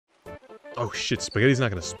Oh shit, spaghetti's not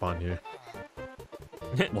gonna spawn here.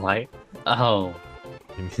 Why? Oh,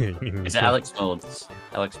 You need it's to- Alex mode.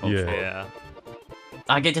 Alex mode. Yeah. four. Yeah.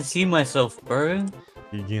 I get to see myself, bro.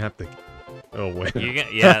 You have to. Oh wait.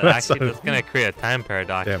 Yeah, That's actually, not- that's gonna create a time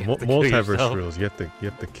paradox. Yeah, You have to kill multiverse yourself. rules. You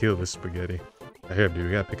have to kill this spaghetti. Here, dude,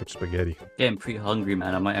 we gotta pick up spaghetti. Getting pretty hungry,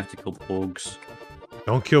 man. I might have to kill porgs.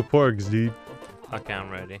 Don't kill porgs, dude. Okay, I'm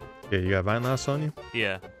ready. Yeah, you got vine lasso on you?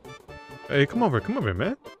 Yeah. Hey, come over,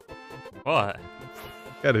 man. What?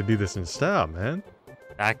 Gotta do this in style, man.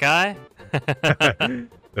 That guy?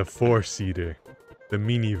 The four-seater. The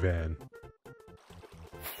minivan.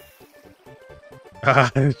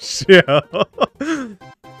 Ah, shit.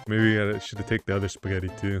 Maybe I should have taken the other spaghetti,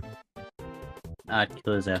 too. I'd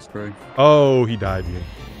kill his ass, bro. Oh, he died, dude.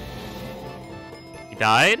 He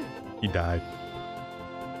died? He died.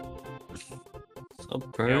 What's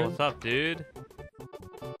up, bro? Yeah, what's up, dude?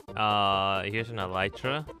 Here's an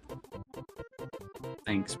elytra.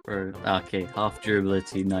 Thanks, bro. Okay, half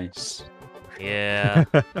durability, nice. Yeah.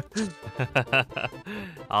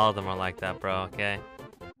 All of them are like that, bro, okay?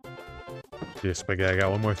 Yeah, spaghetti, I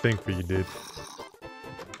got one more thing for you, dude.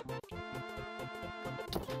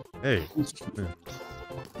 Hey.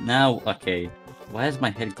 Now, okay. Why is my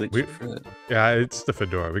head glitching We- through it? Yeah, it's the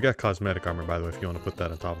fedora. We got cosmetic armor, by the way, if you want to put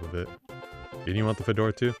that on top of it. Did you want the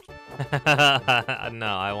fedora, too? No,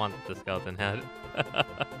 I want the skeleton head.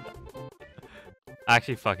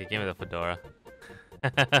 Actually, fuck it, give me the fedora.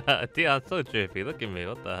 Dude, I'm so trippy. Look at me,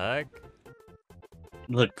 what the heck?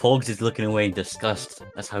 Look, Porgs is looking away in disgust.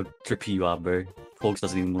 That's how trippy you are, bro. Porgs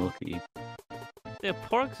doesn't even look at you. Dude,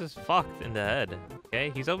 Porks is fucked in the head.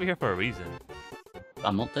 Okay, he's over here for a reason.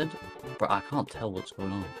 I'm not dead? Bro, I can't tell what's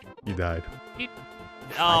going on. He died.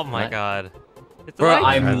 Oh Like my what? god. It's Bro, a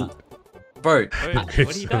light. I'm... Bro, Where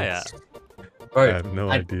did he die at? I bro, have no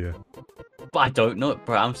I- idea. but I don't know.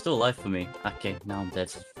 Bro, I'm still alive for me. Okay, now I'm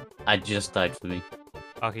dead. I just died for me.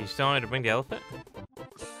 Okay, you still want me to bring the elephant?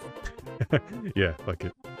 Yeah, fuck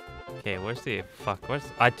it. Okay, where's the fuck?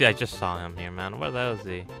 I just saw him here, man. Where the hell is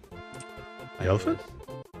he? The elephant?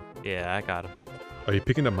 Yeah, I got him. Are you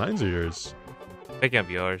picking up mines or yours? Picking up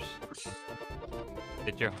yours.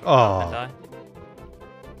 Did your Aw. elephant die?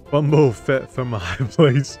 Bumbo Fett from a high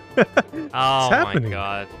place. Oh my happening?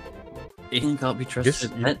 god. Ethan can't be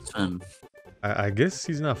trusted you- pets, man. I guess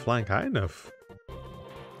he's not flying high enough.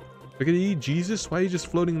 Look at you, Jesus. Why are you just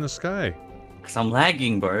floating in the sky? Cause I'm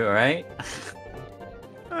lagging, bro, alright?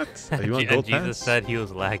 What? Are you on And gold Jesus pants? said he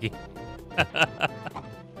was lagging.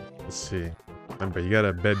 Let's see. Remember, you got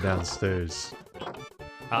a bed downstairs.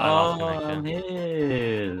 I lost I'm connection.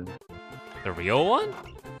 here. The real one?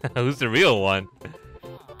 Who's the real one?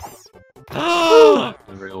 The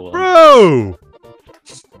real one. Bro!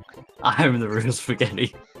 I'm the real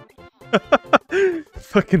spaghetti.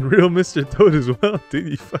 Fucking real Mr. Toad as well, dude.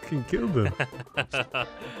 You fucking killed him.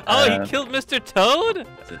 Oh, he Uh, killed Mr. Toad?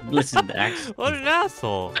 Listen, actually, What an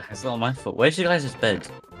asshole. it's not my fault. Where's your guys' bed?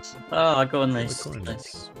 Oh, I got a nice, corner.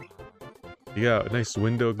 nice. You got a nice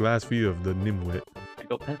window glass view of the Nimwit I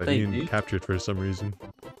got Pepe, that Ian dude. captured for some reason.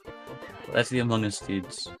 That's the Among Us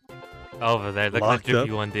dudes. Over there, look at Locked the drippy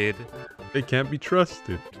up. one, dude. They can't be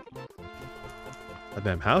trusted. A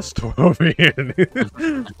damn house tour over here,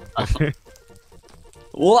 dude.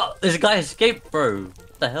 What? This guy escaped, bro.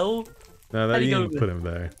 What the hell? No, How'd that he you go didn't with- put him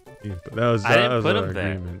there. That was, I didn't that was put our him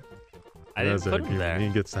there. agreement. I That didn't was our put him agreement. there.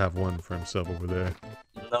 He gets to have one for himself over there.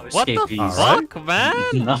 No What the escapees. Alright. fuck, man?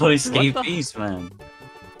 No the- escapees, man.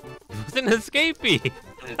 It's an escapee.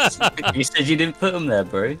 You said you didn't put him there,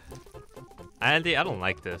 bro. Andy, I don't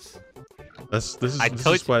like this. This I is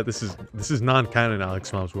told why this is non-canon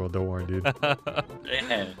Alex Mom's world. Don't worry, dude.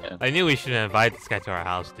 Yeah. I knew we shouldn't invite this guy to our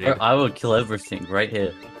house, dude. Bro, I will kill everything right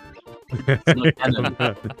here. It's not canon.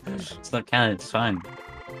 It's not canon. It's fine.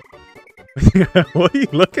 What are you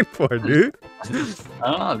looking for, dude? I don't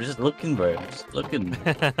know. I'm just looking, bro. I'm just looking.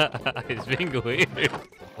 It's being weird.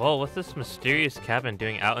 Whoa, what's this mysterious cabin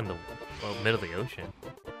doing out in the middle of the ocean?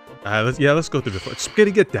 Let's go through the front.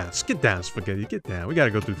 Spaghetti, get down, Spaghetti, get down. We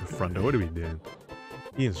gotta go through the front door. What are we doing?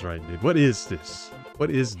 Ian's right, dude. What is this?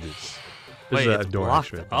 What is this? There's Wait, a it's door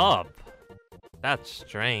blocked entry, I think. up. That's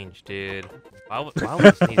strange, dude. Why would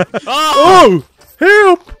this need... Oh! Oh!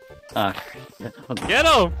 Help! Ah, Get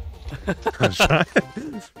him! I'm trying.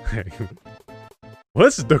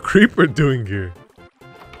 What's the creeper doing here?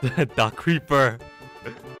 The creeper.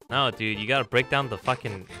 No, dude, you gotta break down the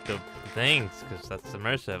fucking things, because that's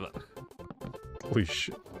immersive. Holy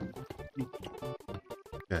shit.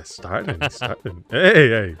 Yeah, starting.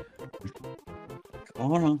 Hey.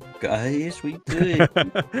 come on, guys. We do it.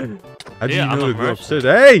 How do Yeah, you I'm know to go immersive. upstairs?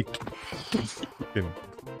 Hey! Fucking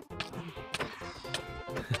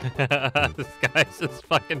This guy's just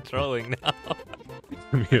fucking trolling now.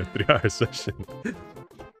 Give me a 3-hour session.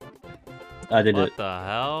 I did What it. the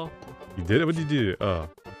hell? You did it? What did you do? Oh.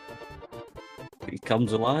 He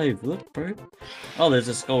comes alive. Look, bro. Oh, there's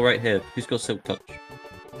a skull right here. Who's got silk touch? I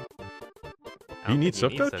You don't need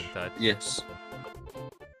think Silk Touch? Yes.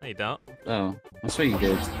 No, you don't. Oh, I swear you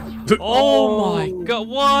did. Oh my god,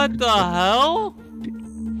 what the hell?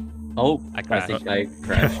 Oh, I I crashed. think I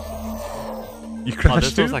crashed. You Oh, crashed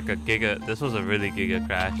this too? was like a giga. This was a really giga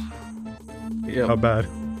crash. How Yeah, bad?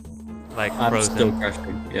 Like I'm frozen. still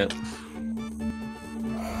crashing. Yep.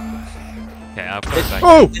 Okay, I'll put it back.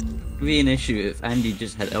 Oh! It'd be an issue if Andy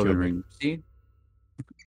just had Elden Sure. Ring. See?